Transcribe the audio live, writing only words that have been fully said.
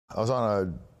I was on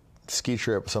a ski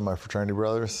trip with some of my fraternity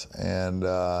brothers, and we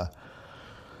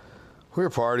were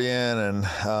partying, and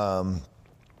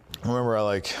I remember I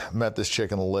like met this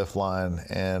chick in the lift line,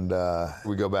 and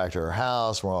we go back to her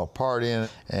house, we're all partying,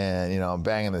 and I'm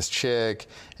banging this chick,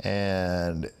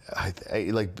 and I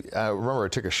remember I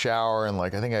took a shower, and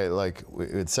like I think we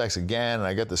had sex again, and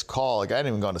I got this call, like I hadn't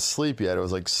even gone to sleep yet. It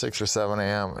was like 6 or 7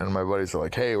 a.m. and my buddies were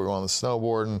like, "Hey, we're going to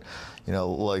snowboarding,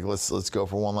 like let's go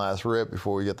for one last rip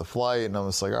before we get the flight." And I'm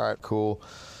just like, "All right, cool."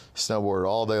 Snowboarded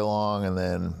all day long, and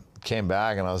then came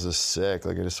back and I was just sick.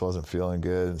 Like I just wasn't feeling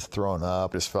good, throwing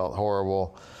up, just felt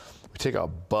horrible. We take a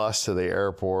bus to the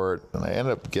airport, and I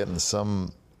ended up getting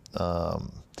some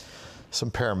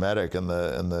paramedic in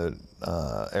the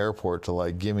airport to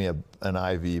like give me an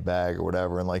IV bag or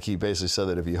whatever, and like he basically said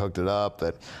that if he hooked it up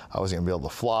that I wasn't gonna be able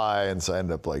to fly, and so I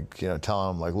ended up like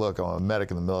telling him like, look, I'm a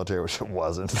medic in the military, which it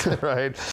wasn't, right?